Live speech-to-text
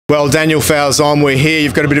Well, Daniel Falzon, we're here.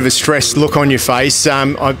 You've got a bit of a stressed look on your face.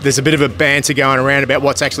 There's a bit of a banter going around about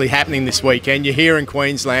what's actually happening this weekend. You're here in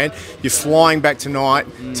Queensland. You're flying back tonight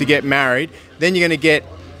to get married. Then you're going to get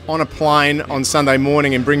on a plane on Sunday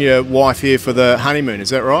morning and bring your wife here for the honeymoon. Is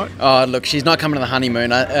that right? Oh, look, she's not coming to the honeymoon.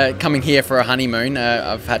 Coming here for a honeymoon.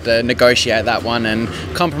 I've had to negotiate that one and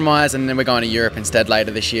compromise, and then we're going to Europe instead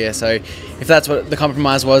later this year. So if that's what the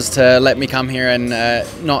compromise was, to let me come here and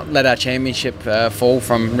not let our championship fall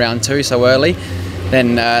from round 2 so early,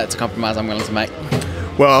 then it's a compromise I'm willing to make.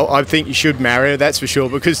 Well, I think you should marry her, that's for sure,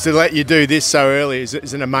 because to let you do this so early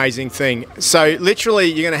is an amazing thing. So literally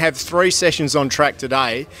you're going to have 3 sessions on track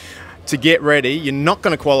today to get ready. You're not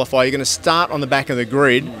going to qualify. You're going to start on the back of the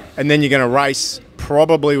grid and then you're going to race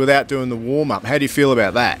probably without doing the warm-up. How do you feel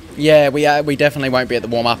about that? Yeah, we definitely won't be at the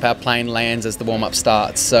warm-up. Our plane lands as the warm-up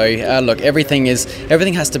starts. So look, everything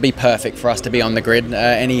has to be perfect for us to be on the grid.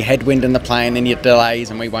 Any headwind in the plane, any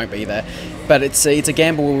delays, and we won't be there. But it's a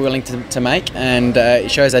gamble we're willing to make, and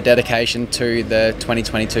it shows our dedication to the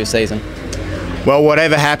 2022 season. Well,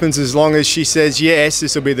 whatever happens, as long as she says yes,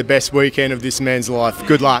 this will be the best weekend of this man's life.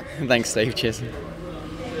 Good luck. Thanks, Steve. Cheers.